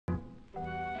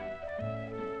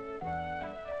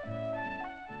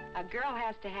A girl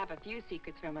has to have a few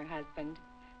secrets from her husband.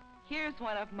 Here's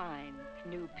one of mine,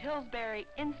 new Pillsbury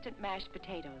instant mashed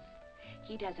potatoes.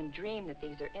 He doesn't dream that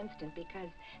these are instant because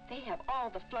they have all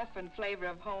the fluff and flavor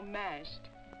of home mashed.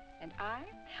 And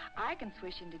I can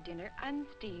swish into dinner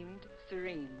unsteamed,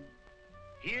 serene.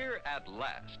 Here at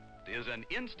last is an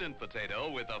instant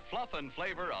potato with the fluff and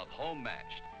flavor of home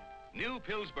mashed. New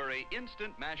Pillsbury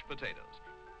instant mashed potatoes.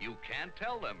 You can't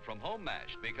tell them from home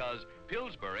mashed because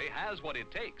Pillsbury has what it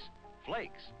takes,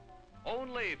 flakes.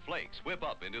 Only flakes whip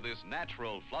up into this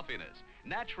natural fluffiness,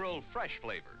 natural fresh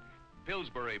flavor.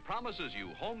 Pillsbury promises you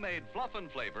homemade fluff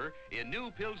and flavor in new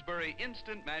Pillsbury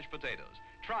instant mashed potatoes.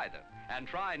 Try them, and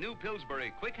try new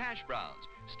Pillsbury quick hash browns,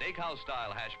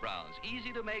 steakhouse-style hash browns,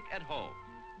 easy to make at home.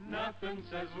 Nothing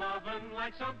says lovin'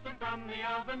 like something from the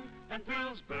oven, and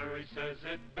Pillsbury says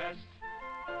it best.